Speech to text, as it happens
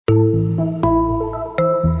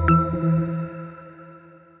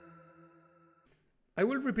I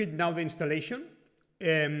will repeat now the installation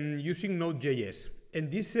using Node.js, and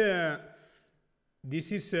this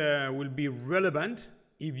will be relevant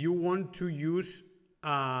if you want to use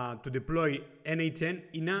to deploy N8N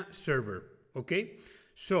in a server. Okay,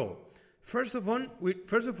 so first of all,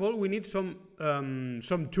 we need some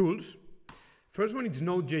tools. First one is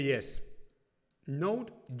Node.js.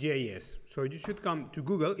 Node.js. So you should come to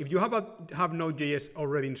Google. If you have Node.js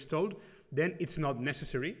already installed, then it's not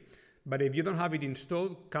necessary. But if you don't have it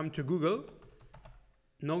installed, come to Google,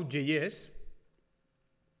 Node.js,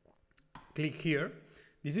 click here.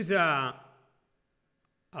 This is to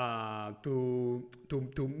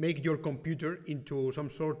make your computer into some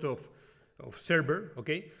sort of server,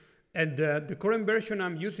 okay? And the current version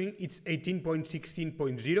I'm using, it's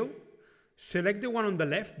 18.16.0. Select the one on the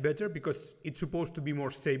left better because it's supposed to be more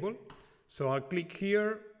stable. So I'll click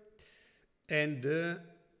here and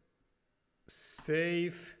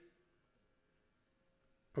save.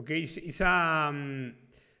 Okay, it's a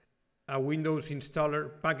Windows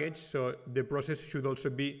installer package, so the process should also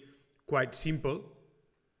be quite simple.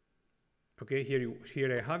 Okay, here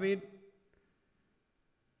I have it.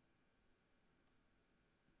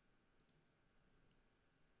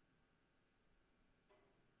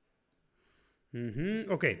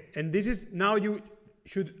 Okay, and this is now you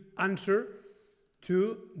should answer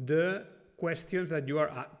to the questions that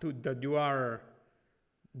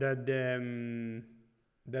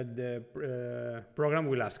the program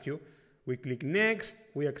will ask you. We click next,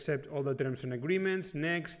 we accept all the terms and agreements,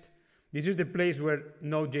 next. This is the place where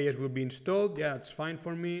Node.js will be installed. Yeah, it's fine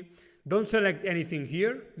for me. Don't select anything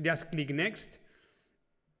here, just click next,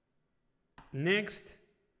 next,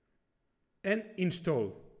 and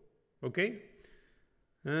install. Okay?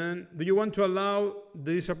 And do you want to allow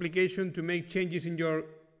this application to make changes in your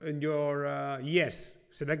yes?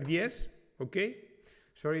 Select yes. Okay.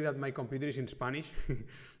 Sorry that my computer is in Spanish,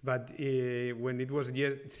 but when it was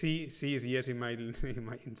yes, C is yes in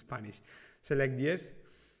in Spanish. Select yes,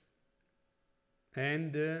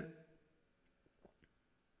 and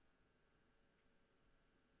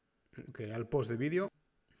okay, I'll pause the video,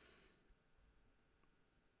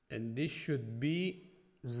 and this should be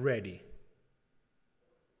ready.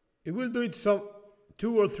 It will do it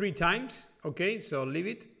 2 or 3 times. Okay, so leave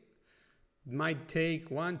it. It might take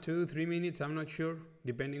 1, 2, 3 minutes. I'm not sure,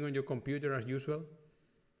 depending on your computer as usual.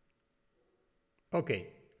 Okay,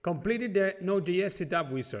 completed the Node.js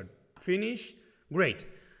setup wizard. Finish. Great.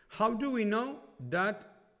 How do we know that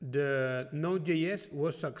the Node.js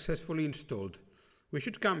was successfully installed? We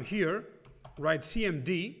should come here, write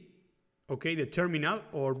CMD, okay, the terminal,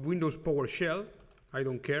 or Windows PowerShell. I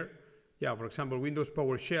don't care. Yeah, for example, Windows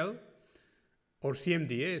PowerShell or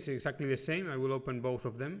CMD, it's exactly the same. I will open both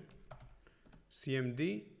of them.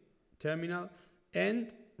 CMD, terminal,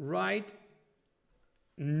 and write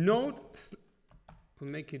node, we'll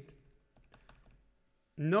make it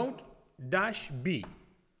node-b.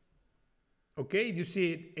 Okay, if you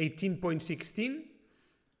see it 18.16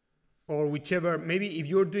 or whichever, maybe if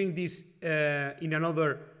you're doing this in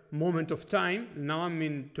another moment of time, now I'm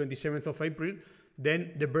in 27th of April,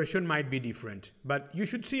 then the version might be different, but you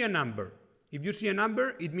should see a number. If you see a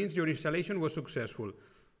number, it means your installation was successful.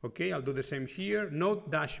 Okay, I'll do the same here,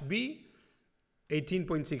 node-b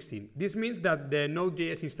 18.16. This means that the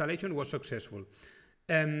Node.js installation was successful.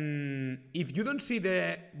 If you don't see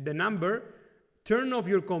the number, turn off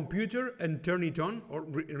your computer and turn it on, or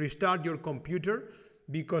restart your computer,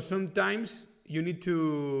 because sometimes you need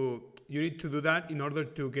to do that in order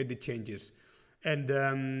to get the changes. And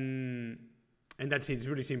that's it. It's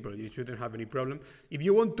really simple. You shouldn't have any problem. If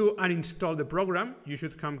you want to uninstall the program, you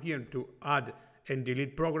should come here to add and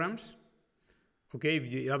delete programs. Okay,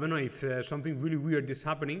 I don't know if something really weird is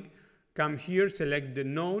happening, come here, select the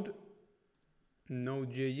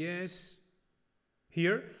Node.js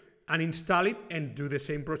here, and install it and do the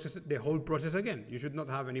same process, the whole process again. You should not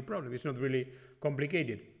have any problem. It's not really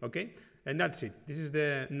complicated. Okay, and that's it. This is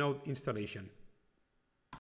the Node installation.